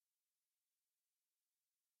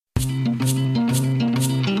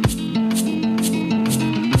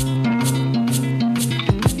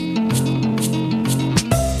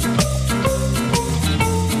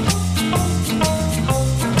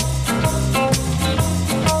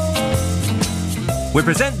We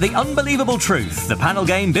present The Unbelievable Truth, the panel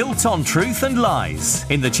game built on truth and lies.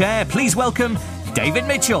 In the chair, please welcome David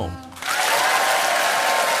Mitchell.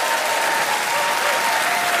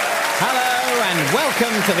 Hello and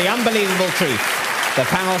welcome to The Unbelievable Truth, the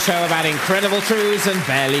panel show about incredible truths and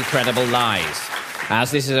barely credible lies.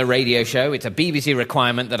 As this is a radio show, it's a BBC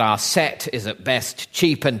requirement that our set is at best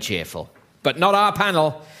cheap and cheerful. But not our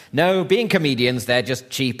panel. No, being comedians, they're just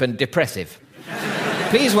cheap and depressive.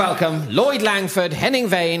 Please welcome Lloyd Langford, Henning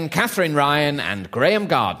Vane, Catherine Ryan and Graham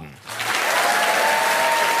Garden.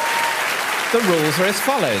 The rules are as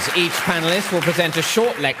follows. Each panellist will present a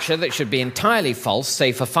short lecture that should be entirely false,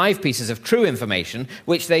 save for 5 pieces of true information,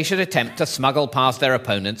 which they should attempt to smuggle past their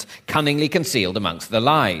opponents, cunningly concealed amongst the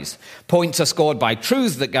lies. Points are scored by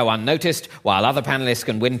truths that go unnoticed, while other panellists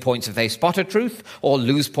can win points if they spot a truth, or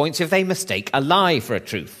lose points if they mistake a lie for a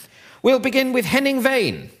truth. We'll begin with Henning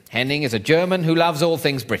Vane. Henning is a German who loves all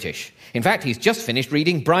things British. In fact, he's just finished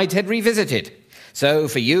reading Brideshead Revisited. So,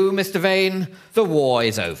 for you, Mr. Vane, the war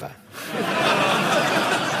is over.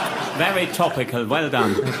 Very topical, well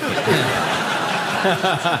done.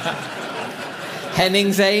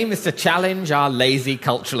 Henning's aim is to challenge our lazy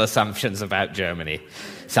cultural assumptions about Germany,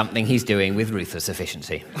 something he's doing with ruthless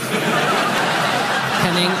efficiency.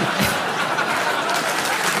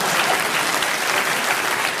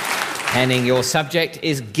 Henning, your subject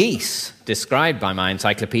is geese, described by my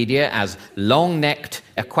encyclopedia as long-necked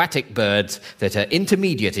aquatic birds that are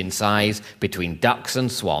intermediate in size between ducks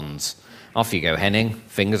and swans. Off you go, Henning.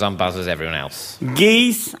 Fingers on buzzers, everyone else.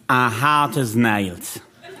 Geese are hard as nails.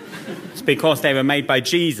 It's because they were made by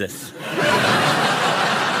Jesus.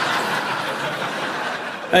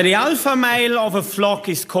 The alpha male of a flock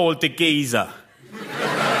is called the geezer.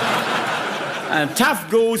 A tough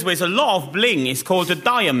goose with a lot of bling is called a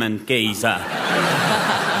diamond geezer.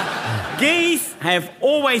 Geese have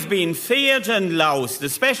always been feared and loathed,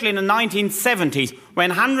 especially in the 1970s, when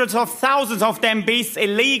hundreds of thousands of them beasts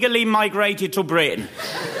illegally migrated to Britain.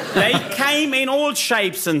 They came in all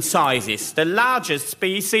shapes and sizes, the largest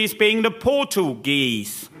species being the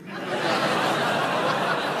Portuguese,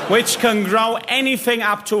 which can grow anything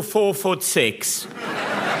up to 4'6".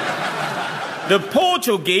 The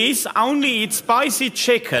Portuguese only eat spicy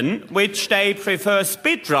chicken, which they prefer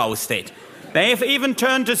spit roasted. They have even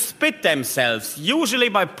turned to spit themselves, usually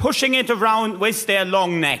by pushing it around with their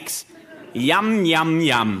long necks. Yum, yum,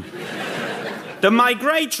 yum. The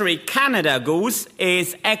migratory Canada goose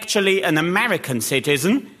is actually an American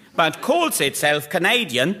citizen, but calls itself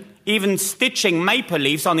Canadian, even stitching maple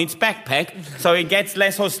leaves on its backpack so it gets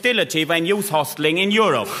less hostility when youth hosteling in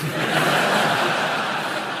Europe.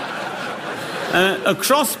 A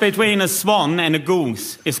cross between a swan and a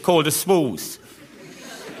goose is called a swoose.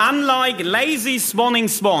 Unlike lazy swanning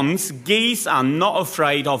swans, geese are not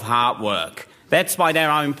afraid of hard work. That's why they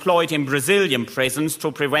are employed in Brazilian prisons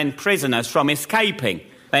to prevent prisoners from escaping.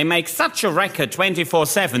 They make such a racket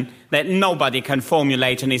 24/7 that nobody can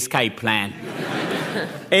formulate an escape plan.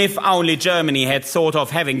 If only Germany had thought of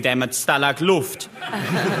having them at Stalag Luft.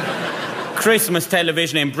 Christmas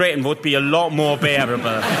television in Britain would be a lot more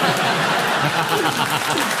bearable.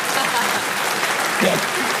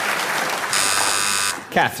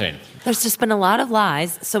 Catherine. There's just been a lot of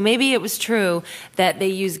lies, so maybe it was true that they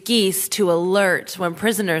use geese to alert when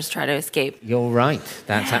prisoners try to escape. You're right.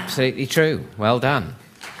 That's absolutely true. Well done.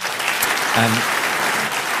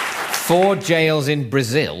 4 jails in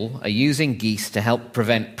Brazil are using geese to help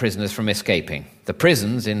prevent prisoners from escaping. The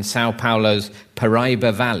prisons in Sao Paulo's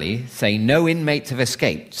Paraíba Valley say no inmates have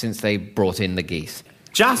escaped since they brought in the geese.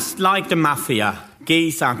 Just like the mafia,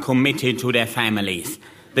 geese are committed to their families.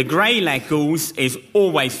 The grey-leg goose is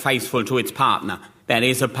always faithful to its partner. That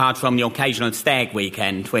is, apart from the occasional stag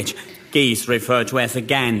weekend, which geese refer to as a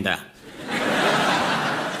gander.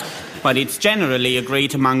 But it's generally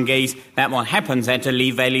agreed among geese that what happens at the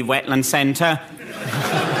Lee Valley Wetland Centre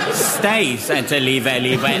stays at the Lee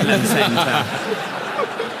Valley Wetland Centre.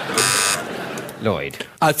 Lloyd.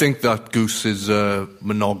 I think that goose is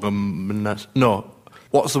monogamous. No,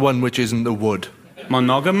 what's the one which isn't the wood?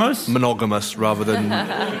 Monogamous? Monogamous rather than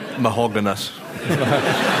mahoganyous.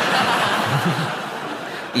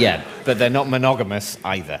 Yeah, but they're not monogamous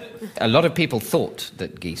either. A lot of people thought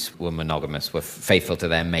that geese were monogamous, were faithful to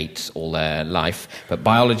their mates all their life, but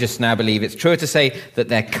biologists now believe it's truer to say that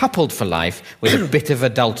they're coupled for life with a bit of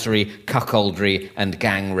adultery, cuckoldry and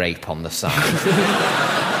gang rape on the side.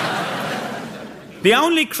 The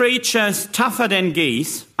only creatures tougher than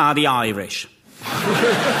geese are the Irish.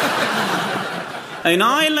 In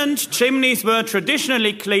Ireland, chimneys were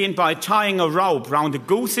traditionally cleaned by tying a rope round a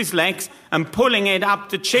goose's legs and pulling it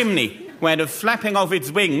up the chimney. where the flapping of its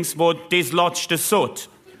wings would dislodge the soot.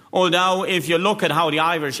 Although, if you look at how the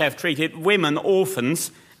Irish have treated women,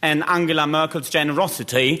 orphans, and Angela Merkel's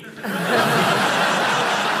generosity,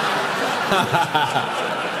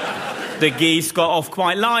 the geese got off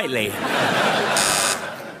quite lightly.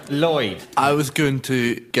 Lloyd. I was going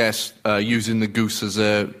to guess using the goose as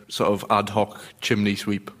a sort of ad hoc chimney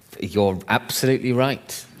sweep. You're absolutely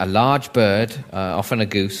right. A large bird, often a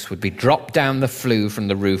goose, would be dropped down the flue from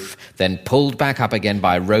the roof, then pulled back up again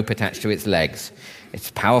by a rope attached to its legs.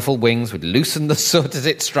 Its powerful wings would loosen the soot as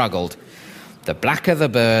it struggled. The blacker the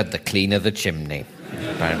bird, the cleaner the chimney.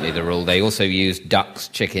 Apparently the rule. They also used ducks,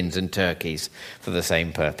 chickens and turkeys for the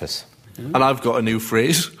same purpose. And I've got a new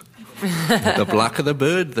phrase. The blacker the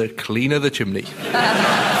bird, the cleaner the chimney.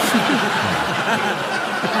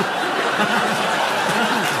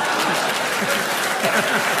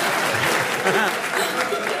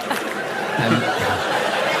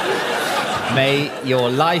 May your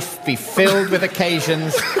life be filled with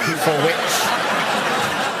occasions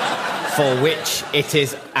for which it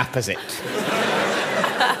is apposite.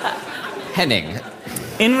 Henning.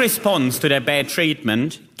 In response to their bad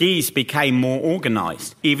treatment, geese became more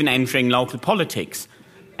organised, even entering local politics.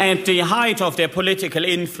 At the height of their political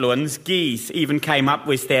influence, geese even came up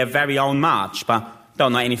with their very own march, but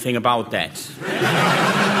don't know anything about that.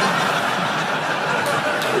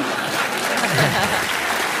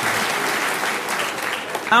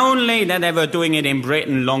 Only that they were doing it in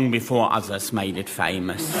Britain long before others made it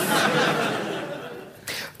famous.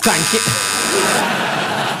 Thank you.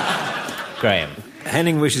 Graham.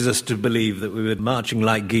 Henning wishes us to believe that we were marching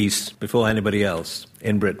like geese before anybody else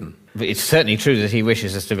in Britain. But it's certainly true that he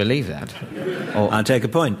wishes us to believe that. I'll take a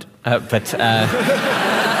point.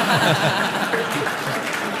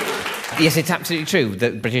 Yes, it's absolutely true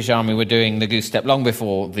that the British Army were doing the goose step long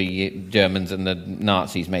before the Germans and the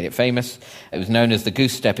Nazis made it famous. It was known as the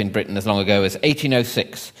goose step in Britain as long ago as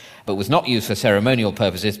 1806, but was not used for ceremonial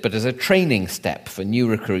purposes, but as a training step for new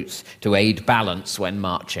recruits to aid balance when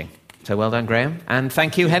marching. So well done, Graham. And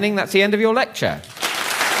thank you, Henning. That's the end of your lecture.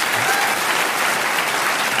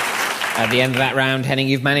 At the end of that round, Henning,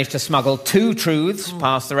 you've managed to smuggle 2 truths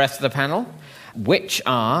past the rest of the panel, which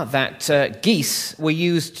are that geese were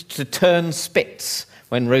used to turn spits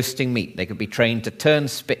when roasting meat. They could be trained to turn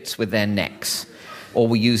spits with their necks, or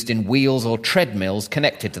were used in wheels or treadmills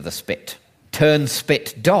connected to the spit. Turn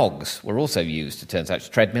spit dogs were also used to turn such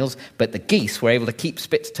treadmills, but the geese were able to keep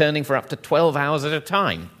spits turning for up to 12 hours at a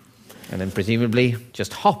time, and then presumably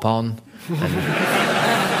just hop on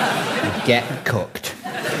and get cooked.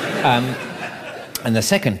 And the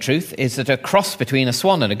second truth is that a cross between a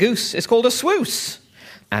swan and a goose is called a swoose.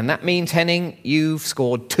 And that means, Henning, you've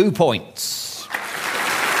scored 2 points.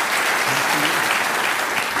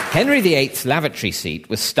 Henry VIII's lavatory seat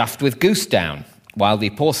was stuffed with goose down, while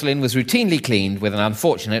the porcelain was routinely cleaned with an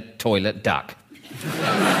unfortunate toilet duck.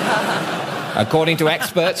 According to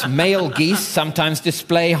experts, male geese sometimes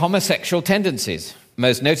display homosexual tendencies,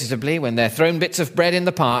 most noticeably when they're thrown bits of bread in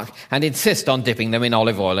the park and insist on dipping them in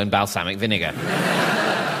olive oil and balsamic vinegar.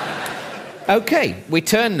 OK, we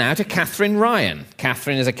turn now to Catherine Ryan.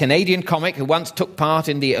 Catherine is a Canadian comic who once took part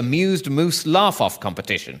in the Amused Moose Laugh-Off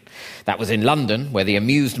competition. That was in London, where the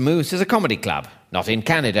Amused Moose is a comedy club, not in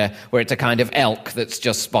Canada, where it's a kind of elk that's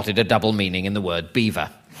just spotted a double meaning in the word beaver.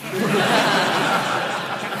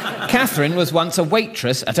 Catherine was once a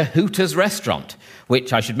waitress at a Hooters restaurant,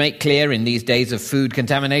 which, I should make clear in these days of food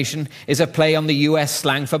contamination, is a play on the US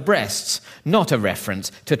slang for breasts, not a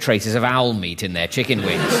reference to traces of owl meat in their chicken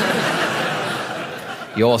wings.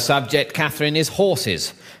 Your subject, Catherine, is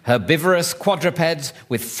horses, herbivorous quadrupeds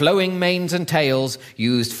with flowing manes and tails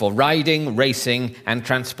used for riding, racing and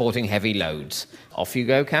transporting heavy loads. Off you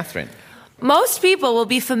go, Catherine. Most people will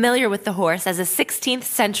be familiar with the horse as a 16th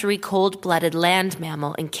century cold-blooded land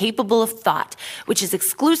mammal incapable of thought, which is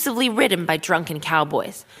exclusively ridden by drunken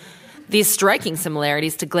cowboys. These striking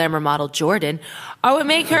similarities to glamour model Jordan are what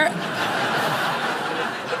make her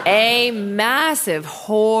a massive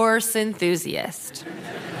horse enthusiast.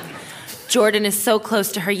 Jordan is so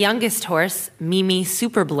close to her youngest horse, Mimi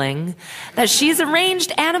Superbling, that she's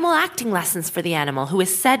arranged animal acting lessons for the animal, who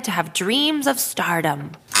is said to have dreams of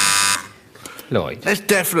stardom. Lloyd. There's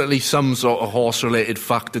definitely some sort of horse-related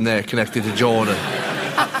fact in there connected to Jordan.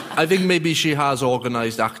 I think maybe she has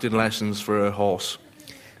organised acting lessons for her horse.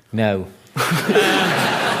 No.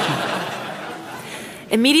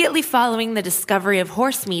 Immediately following the discovery of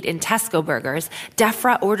horse meat in Tesco burgers,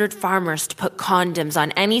 DEFRA ordered farmers to put condoms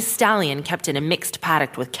on any stallion kept in a mixed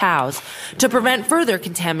paddock with cows to prevent further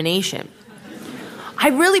contamination. I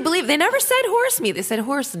really believe they never said horse meat. They said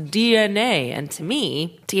horse DNA. And to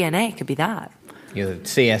me, DNA could be that. You're the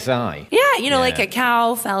CSI. Yeah, like a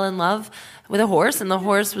cow fell in love with a horse, and the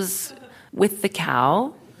horse was with the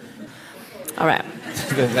cow. All right.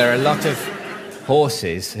 There are a lot of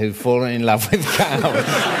horses who've fallen in love with cows.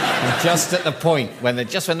 And just at the point when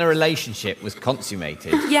the relationship was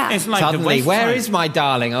consummated. Yeah. It's like suddenly, where is my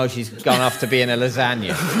darling? Oh, she's gone off to be in a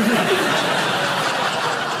lasagna.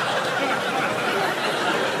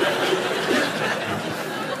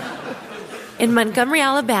 In Montgomery,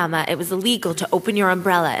 Alabama, it was illegal to open your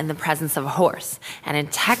umbrella in the presence of a horse. And in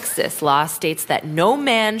Texas, law states that no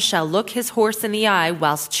man shall look his horse in the eye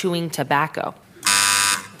whilst chewing tobacco.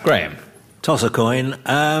 Graham. Toss a coin.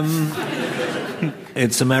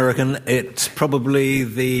 It's American. It's probably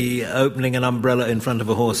the opening an umbrella in front of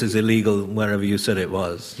a horse is illegal wherever you said it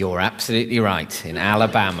was. You're absolutely right. In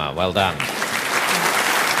Alabama. Well done.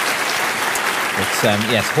 It's,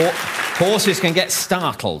 yes, horses can get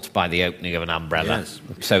startled by the opening of an umbrella. Yes.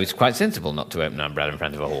 So it's quite sensible not to open an umbrella in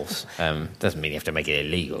front of a horse. Doesn't mean you have to make it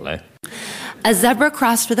illegal, though. A zebra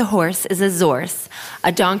crossed with a horse is a zorse.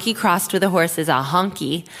 A donkey crossed with a horse is a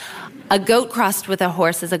honky. A goat crossed with a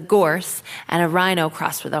horse is a gorse. And a rhino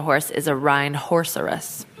crossed with a horse is a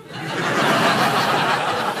rhinoceros.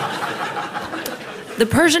 The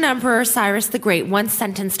Persian Emperor Cyrus the Great once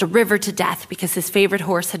sentenced a river to death because his favorite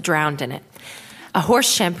horse had drowned in it. A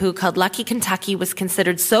horse shampoo called Lucky Kentucky was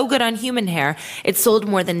considered so good on human hair, it sold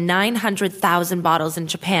more than 900,000 bottles in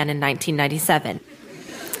Japan in 1997.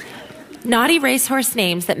 Naughty racehorse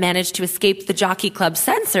names that managed to escape the Jockey Club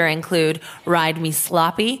censor include Ride Me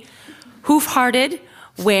Sloppy, Hoof-Hearted,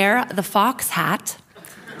 Wear the Fox Hat.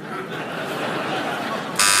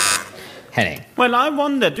 Henning. Well, I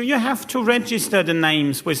wonder, do you have to register the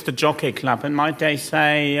names with the Jockey Club? And might they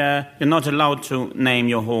say you're not allowed to name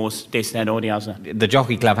your horse this, that, or the other? The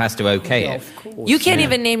Jockey Club has to okay it. Of course. You can't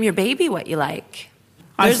even name your baby what you like.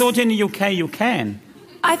 I thought in the UK you can.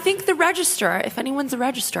 I think the registrar, if anyone's a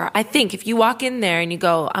registrar, I think if you walk in there and you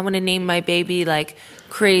go, I want to name my baby like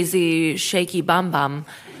Crazy Shaky Bum Bum,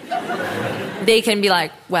 they can be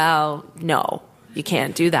like, well, no, you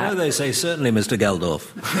can't do that. No, they say, certainly, Mr.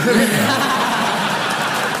 Geldorf.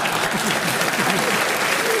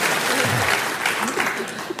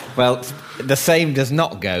 Well, the same does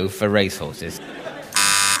not go for racehorses.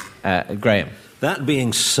 Graham. That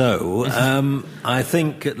being so, I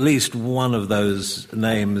think at least one of those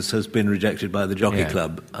names has been rejected by the Jockey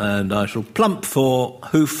Club, and I shall plump for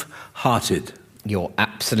Hoof-Hearted. You're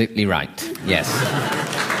absolutely right. Yes.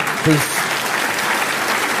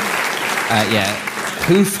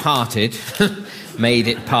 Hoof-Hearted made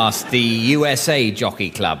it past the USA Jockey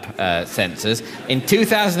Club censors. In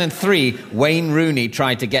 2003, Wayne Rooney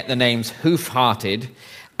tried to get the names Hoof-Hearted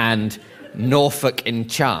and Norfolk in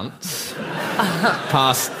Chance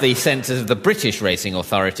past the censors of the British Racing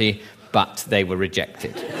Authority, but they were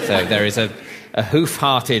rejected. So there is a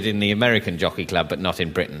Hoof-Hearted in the American Jockey Club, but not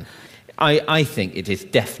in Britain. I think it is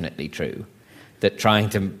definitely true that trying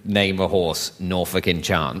to name a horse Norfolk in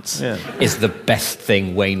Chance is the best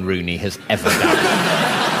thing Wayne Rooney has ever done.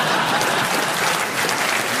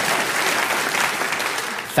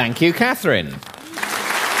 Thank you, Catherine.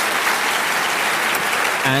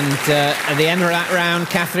 And at the end of that round,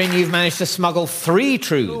 Catherine, you've managed to smuggle 3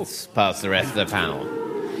 truths past the rest of the panel.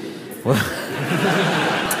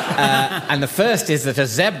 And the first is that a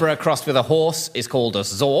zebra crossed with a horse is called a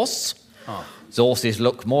zorse. Oh. Zorses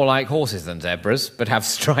look more like horses than zebras, but have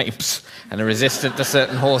stripes and are resistant to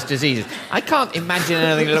certain horse diseases. I can't imagine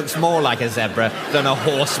anything that looks more like a zebra than a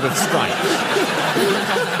horse with stripes.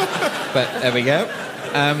 But there we go.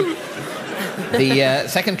 The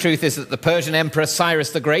second truth is that the Persian Emperor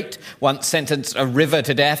Cyrus the Great once sentenced a river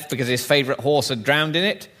to death because his favourite horse had drowned in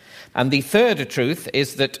it. And the third truth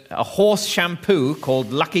is that a horse shampoo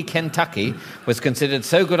called Lucky Kentucky was considered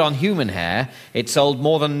so good on human hair, it sold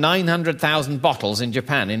more than 900,000 bottles in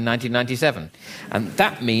Japan in 1997. And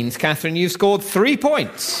that means, Catherine, you've scored 3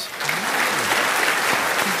 points.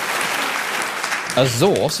 A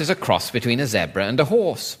zorse is a cross between a zebra and a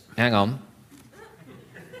horse. Hang on.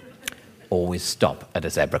 Always stop at a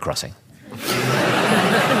zebra crossing.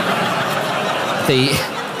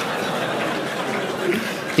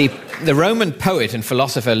 The Roman poet and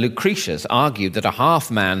philosopher Lucretius argued that a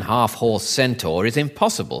half-man, half-horse centaur is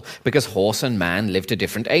impossible because horse and man live to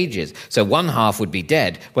different ages, so one half would be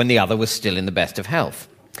dead when the other was still in the best of health.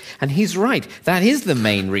 And he's right. That is the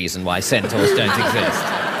main reason why centaurs don't exist.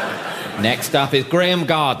 Next up is Graham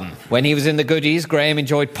Garden. When he was in the Goodies, Graham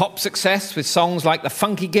enjoyed pop success with songs like The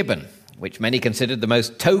Funky Gibbon, which many considered the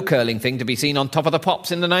most toe-curling thing to be seen on Top of the Pops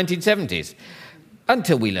in the 1970s.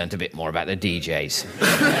 Until we learnt a bit more about the DJs.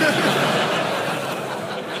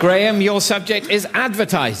 Graham, your subject is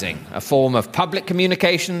advertising, a form of public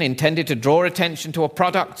communication intended to draw attention to a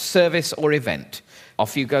product, service or event.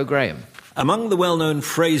 Off you go, Graham. Among the well-known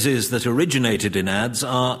phrases that originated in ads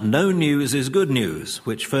are "no news is good news,"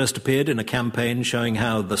 which first appeared in a campaign showing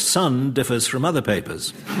how the Sun differs from other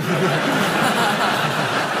papers.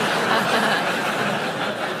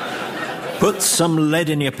 "Put some lead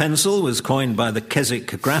in your pencil" was coined by the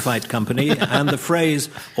Keswick Graphite Company, and the phrase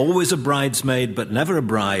 "always a bridesmaid but never a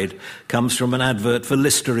bride" comes from an advert for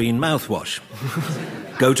Listerine mouthwash.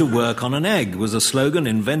 "Go to work on an egg" was a slogan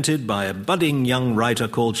invented by a budding young writer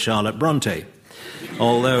called Charlotte Bronte.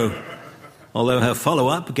 Although her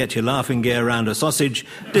follow-up, "Get your laughing gear round a sausage,"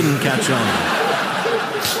 didn't catch on.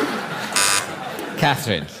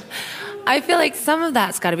 Catherine. I feel like some of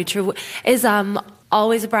that's got to be true. Is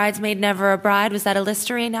 "always a bridesmaid, never a bride," was that a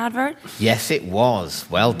Listerine advert? Yes, it was.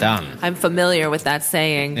 Well done. I'm familiar with that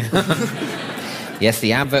saying. Yes,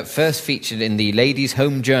 the advert first featured in the Ladies'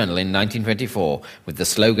 Home Journal in 1924, with the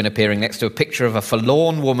slogan appearing next to a picture of a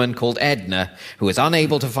forlorn woman called Edna, who was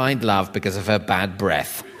unable to find love because of her bad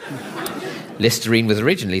breath. Listerine was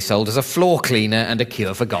originally sold as a floor cleaner and a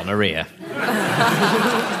cure for gonorrhea.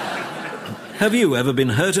 Have you ever been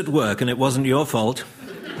hurt at work and it wasn't your fault?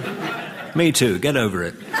 Me too, get over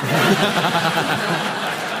it.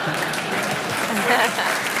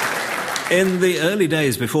 In the early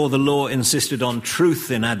days before the law insisted on truth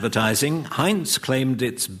in advertising, Heinz claimed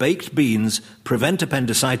its baked beans prevent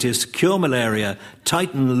appendicitis, cure malaria,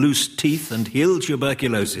 tighten loose teeth and heal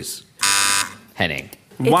tuberculosis. Henning.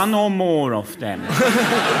 One or more of them.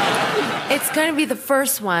 It's going to be the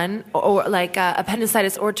first one, or like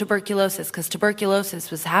appendicitis or tuberculosis, because tuberculosis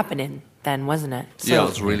was happening then, wasn't it? So, yeah, it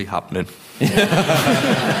was really happening.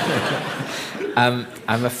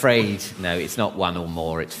 I'm afraid, no, it's not one or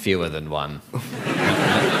more, it's fewer than one.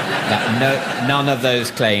 None of those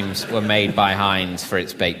claims were made by Heinz for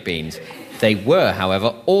its baked beans. They were,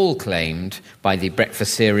 however, all claimed by the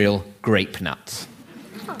breakfast cereal Grape Nuts.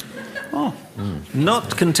 Oh.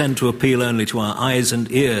 Not content to appeal only to our eyes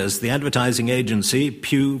and ears, the advertising agency,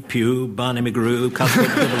 Pew, Barney McGrew, Cuthbert,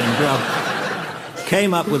 Dibble and Grub,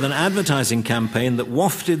 came up with an advertising campaign that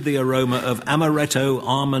wafted the aroma of amaretto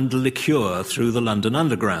almond liqueur through the London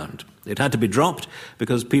Underground. It had to be dropped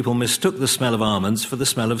because people mistook the smell of almonds for the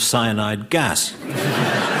smell of cyanide gas.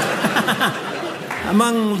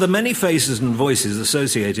 Among the many faces and voices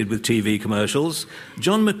associated with TV commercials,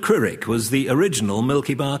 John McCririck was the original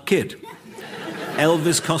Milky Bar Kid.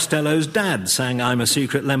 Elvis Costello's dad sang "I'm a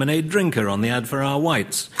Secret Lemonade Drinker" on the ad for Our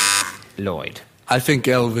Whites. Lloyd. I think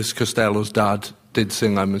Elvis Costello's dad did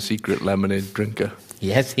sing "I'm a Secret Lemonade Drinker."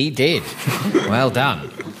 Yes, he did. Well done.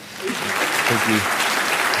 Thank you.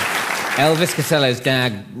 Elvis Costello's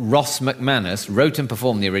dad, Ross McManus, wrote and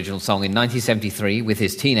performed the original song in 1973 with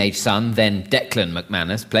his teenage son, then Declan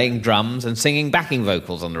McManus, playing drums and singing backing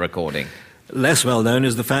vocals on the recording. Less well known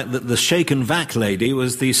is the fact that the Shake and Vac lady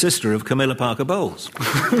was the sister of Camilla Parker Bowles.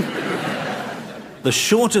 The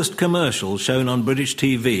shortest commercial shown on British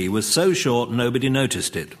TV was so short nobody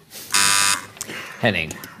noticed it.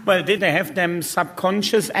 Henning. Well, did they have them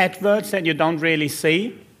subconscious adverts that you don't really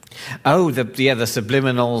see? Oh, the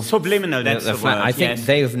subliminal... Subliminal, that's the word, I think yes.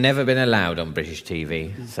 they've never been allowed on British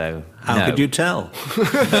TV, so... How could you tell?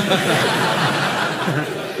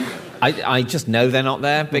 I just know they're not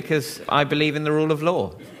there because I believe in the rule of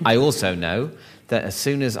law. I also know that as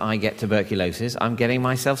soon as I get tuberculosis, I'm getting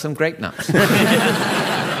myself some grape nuts.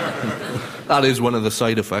 That is one of the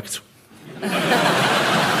side effects.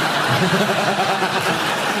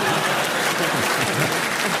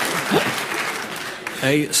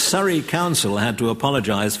 A Surrey council had to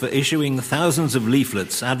apologise for issuing thousands of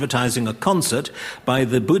leaflets advertising a concert by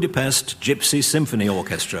the Budapest Gypsy Symphony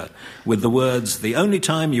Orchestra with the words, "The only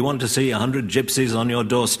time you want to see 100 gypsies on your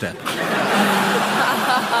doorstep."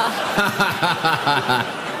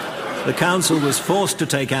 The council was forced to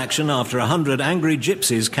take action after 100 angry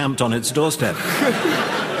gypsies camped on its doorstep.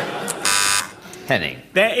 Henning.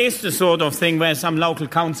 There is the sort of thing where some local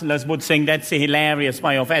councillors would think that's a hilarious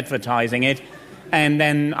way of advertising it, and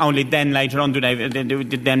then only then later on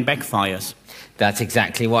it then backfires. That's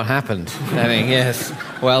exactly what happened. Henning, yes.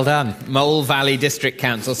 Well done. Mole Valley District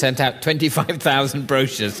Council sent out 25,000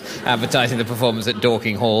 brochures advertising the performance at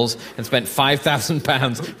Dorking Halls and spent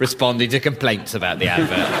 £5,000 responding to complaints about the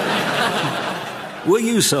advert. Were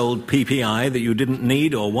you sold PPI that you didn't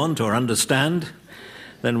need or want or understand?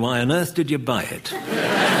 Then why on earth did you buy it?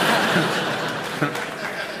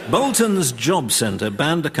 Bolton's Job Centre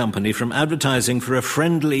banned a company from advertising for a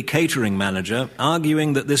friendly catering manager,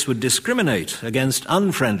 arguing that this would discriminate against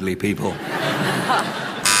unfriendly people.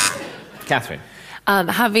 Catherine.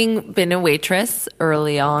 Having been a waitress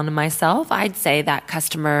early on myself, I'd say that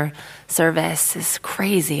customer service is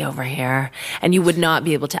crazy over here, and you would not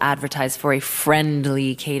be able to advertise for a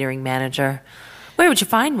friendly catering manager. Where would you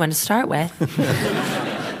find one to start with?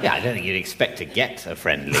 Yeah, I don't think you'd expect to get a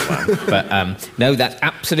friendly one. But no, that's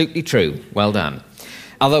absolutely true. Well done.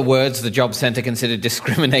 Other words the Job Centre considered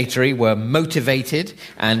discriminatory were motivated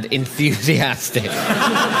and enthusiastic.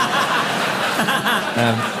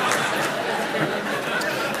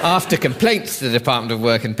 After complaints to the Department of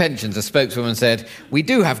Work and Pensions, a spokeswoman said, "We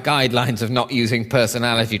do have guidelines of not using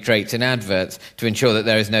personality traits in adverts to ensure that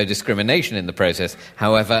there is no discrimination in the process.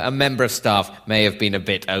 However, a member of staff may have been a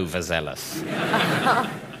bit overzealous."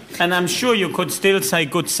 And I'm sure you could still say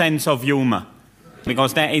good sense of humour,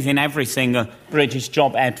 because that is in every single British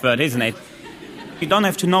job advert, isn't it? You don't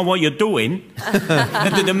have to know what you're doing.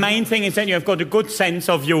 The main thing is that you've got a good sense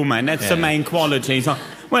of humour, and that's the main quality. So,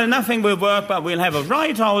 well, nothing will work, but we'll have a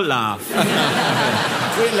right old laugh.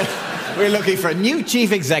 We're looking for a new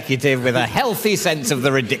chief executive with a healthy sense of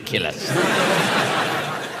the ridiculous.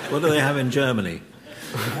 What do they have in Germany?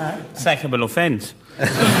 Sackable offence.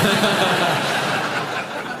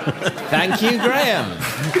 Thank you, Graham.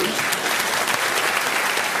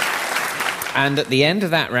 And at the end of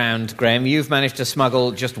that round, Graham, you've managed to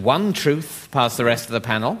smuggle just one truth past the rest of the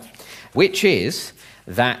panel, which is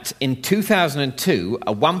that in 2002,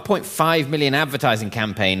 a 1.5 million advertising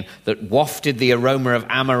campaign that wafted the aroma of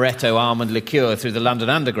amaretto almond liqueur through the London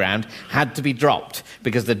Underground had to be dropped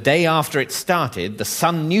because the day after it started, the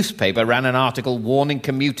Sun newspaper ran an article warning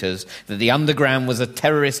commuters that the Underground was a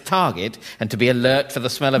terrorist target and to be alert for the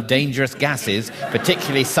smell of dangerous gases,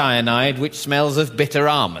 particularly cyanide, which smells of bitter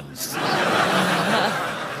almonds.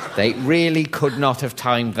 They really could not have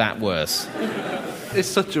timed that worse. It's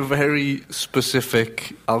such a very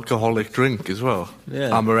specific alcoholic drink as well.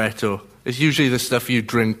 Yeah. Amaretto. It's usually the stuff you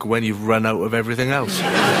drink when you've run out of everything else.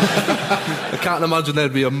 I can't imagine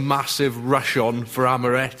there'd be a massive rush on for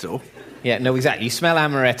amaretto. Yeah, no, exactly. You smell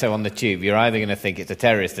amaretto on the tube, you're either going to think it's a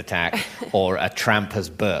terrorist attack or a tramp has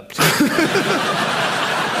burped.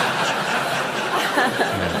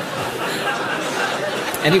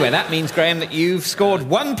 Anyway, that means, Graham, that you've scored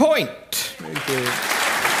 1 point. Thank you.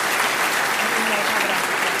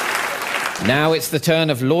 Now it's the turn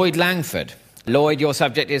of Lloyd Langford. Lloyd, your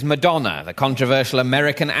subject is Madonna, the controversial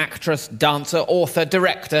American actress, dancer, author,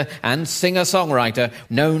 director and singer-songwriter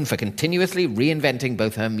known for continuously reinventing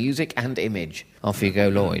both her music and image. Off you go,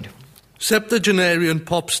 Lloyd. Septuagenarian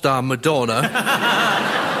pop star Madonna,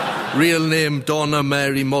 real name Donna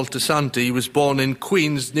Mary Moltisanti, was born in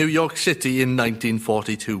Queens, New York City in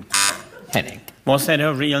 1942. Henning. Was that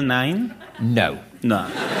her real name? No. No.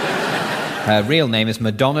 Her real name is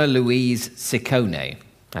Madonna Louise Ciccone.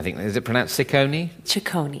 I think, is it pronounced Ciccone?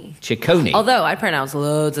 Ciccone. Ciccone. Although I pronounce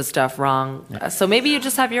loads of stuff wrong. So maybe you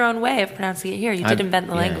just have your own way of pronouncing it here. You did invent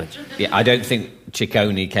the language. Yeah, I don't think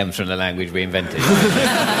Ciccone comes from the language we invented.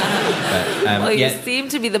 Well, you seem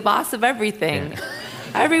to be the boss of everything. Yeah.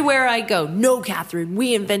 Everywhere I go, no, Catherine,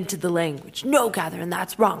 we invented the language. No, Catherine,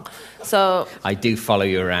 that's wrong. So I do follow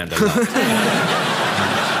you around a lot.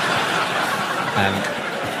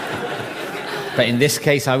 But in this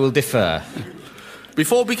case, I will defer.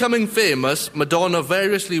 Before becoming famous, Madonna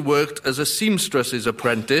variously worked as a seamstress's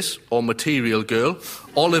apprentice, or material girl,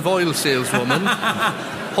 olive oil saleswoman,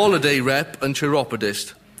 holiday rep and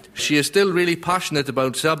chiropodist. She is still really passionate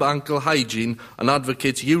about sub-ankle hygiene and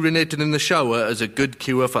advocates urinating in the shower as a good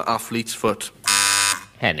cure for athlete's foot.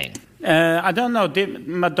 Henning. I don't know,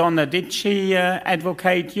 Madonna, did she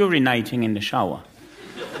advocate urinating in the shower?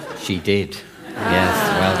 She did. Yes,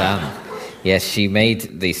 well done. Yes, she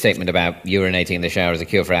made the statement about urinating in the shower as a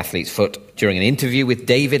cure for athlete's foot during an interview with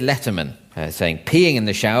David Letterman, saying, "Peeing in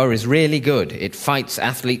the shower is really good. It fights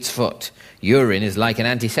athlete's foot. Urine is like an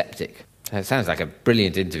antiseptic." That sounds like a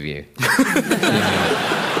brilliant interview.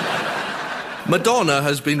 Madonna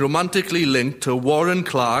has been romantically linked to Warren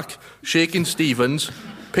Clark, Shakin' Stevens,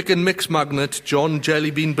 pick and mix magnate John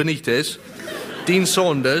Jellybean Benitez, Dean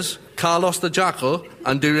Saunders, Carlos the Jackal,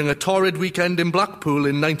 and during a torrid weekend in Blackpool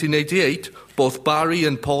in 1988, both Barry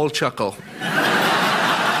and Paul Chuckle.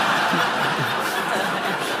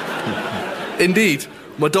 Indeed,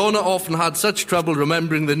 Madonna often had such trouble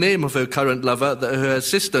remembering the name of her current lover that her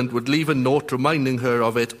assistant would leave a note reminding her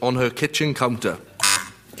of it on her kitchen counter.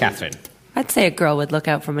 Catherine. I'd say a girl would look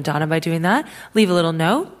out for Madonna by doing that. Leave a little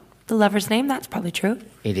note. The lover's name, that's probably true.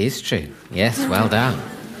 It is true. Yes, well done.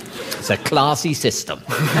 So a classy system.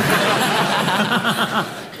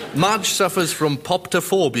 Madge suffers from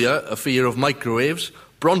poptophobia, a fear of microwaves,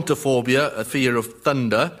 brontophobia, a fear of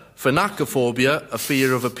thunder, phonacophobia, a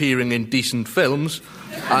fear of appearing in decent films,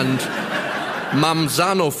 and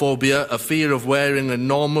mamzanophobia, a fear of wearing a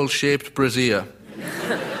normal-shaped brassiere.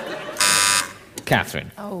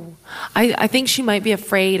 Catherine. Oh, I think she might be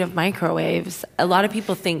afraid of microwaves. A lot of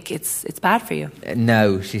people think it's bad for you.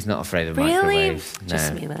 No, she's not afraid of microwaves. No.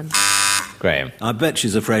 Just me then. Graham. I bet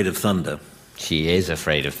she's afraid of thunder. She is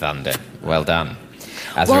afraid of thunder. Well done.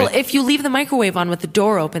 If you leave the microwave on with the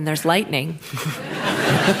door open, there's lightning.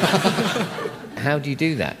 How do you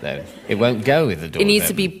do that, though? It won't go with the door. It needs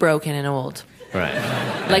to be broken and old. Right.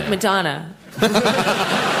 Like Madonna.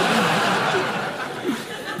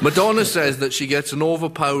 Madonna says that she gets an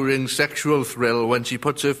overpowering sexual thrill when she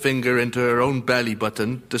puts her finger into her own belly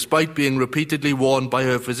button, despite being repeatedly warned by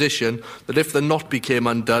her physician that if the knot became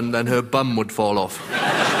undone, then her bum would fall off.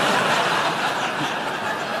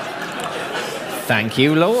 Thank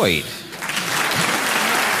you, Lloyd.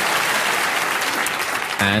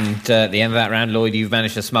 And at the end of that round, Lloyd, you've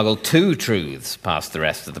managed to smuggle 2 truths past the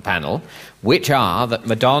rest of the panel, which are that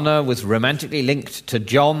Madonna was romantically linked to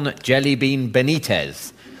John Jellybean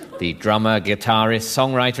Benitez. The drummer, guitarist,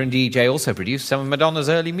 songwriter and DJ also produced some of Madonna's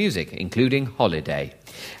early music, including Holiday.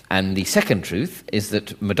 And the second truth is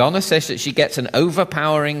that Madonna says that she gets an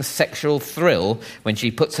overpowering sexual thrill when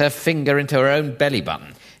she puts her finger into her own belly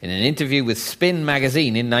button. In an interview with Spin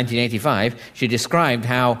magazine in 1985, she described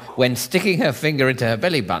how, when sticking her finger into her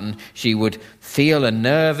belly button, she would feel a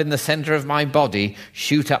nerve in the centre of my body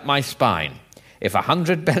shoot up my spine. If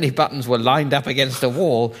 100 belly buttons were lined up against a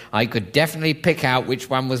wall, I could definitely pick out which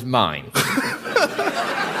one was mine.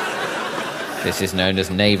 This is known as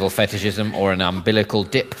navel fetishism or an umbilical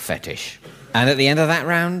dip fetish. And at the end of that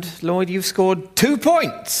round, Lloyd, you've scored 2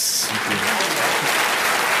 points.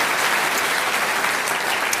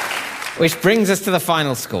 Which brings us to the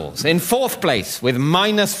final scores. In 4th place, with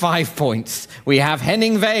 -5 points, we have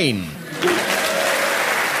Henning Wehn.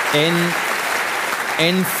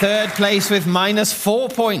 In 3rd place with -4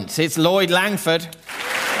 points, it's Lloyd Langford.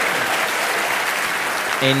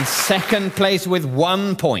 In 2nd place with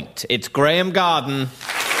 1 point, it's Graham Garden.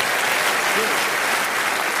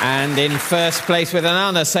 And in 1st place with an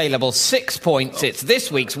unassailable 6 points, it's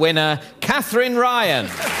this week's winner, Catherine Ryan.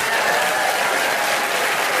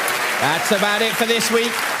 That's about it for this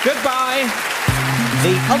week. Goodbye.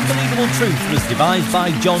 The Unbelievable Truth was devised by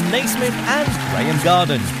John Naismith and Graham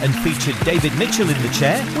Garden and featured David Mitchell in the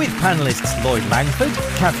chair with panellists Lloyd Langford,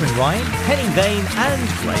 Catherine Ryan, Henning Wehn and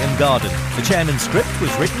Graham Garden. The chairman's script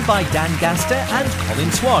was written by Dan Gaster and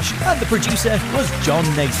Colin Swash and the producer was John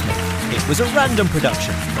Naismith. It was a random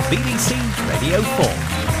production for BBC Radio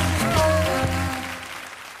 4.